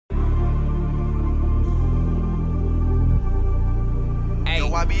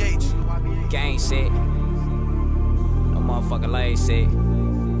YBH. Gang shit. No motherfucking lame shit.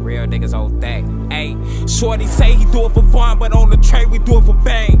 Real niggas on that. Ayy, shorty say he do it for fun, but on the train we do it for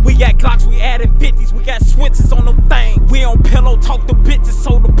bang. We got Glocks, we added 50s, we got switches on them thing. We on pillow talk to bitches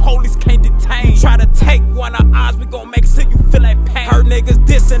so the police can't detain. Try to take one of ours, we gon' make sure you feel that pain. Heard niggas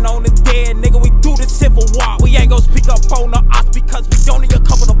dissing on the dead, nigga, we do this shit for what? We ain't gon' speak up on the ops because we don't need a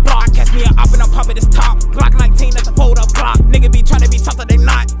couple of blocks. Catch me up and I'm popping this top. Glock 19 at the fold up block. Nigga be trying to be something they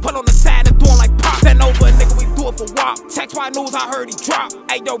not. Put on the side and doing like pop. Stand over a nigga, we do it for what? Text Y News, I heard he drop.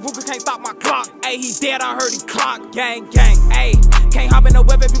 Ayy, yo, Ruger can't stop my clock. Ayy, he dead, I heard he clock. Gang, gang, ayy. Can't hop in the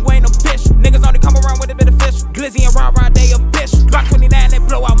whip if you ain't official. Niggas only come around with a bit of fish. Glizzy and Rah-Rah, they official. Glock 29, they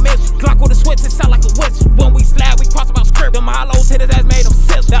blow out miss. Glock with a switch, it sound like a whistle. When we slab, we cross about script. Them hollows hit his ass, made them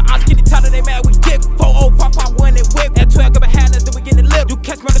sizzle. The odds get each other, they mad, we kick. 4-0-5-5 when it whip. At 12, give a hand, then we get it lip. You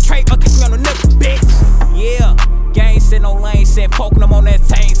catch me on the tray, or catch me on the nipple, bitch. Yeah, gang shit, no lane shit. Poking them on that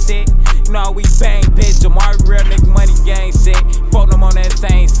same shit. You know how we bang, bitch. Jamari, real nigga, money, gang shit. Poking them on that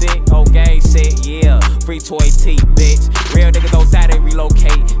same shit. Oh, gang shit, yeah. Free toy T, bitch. Real niggas don't die, they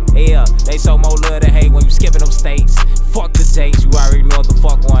relocate. Yeah, they show more love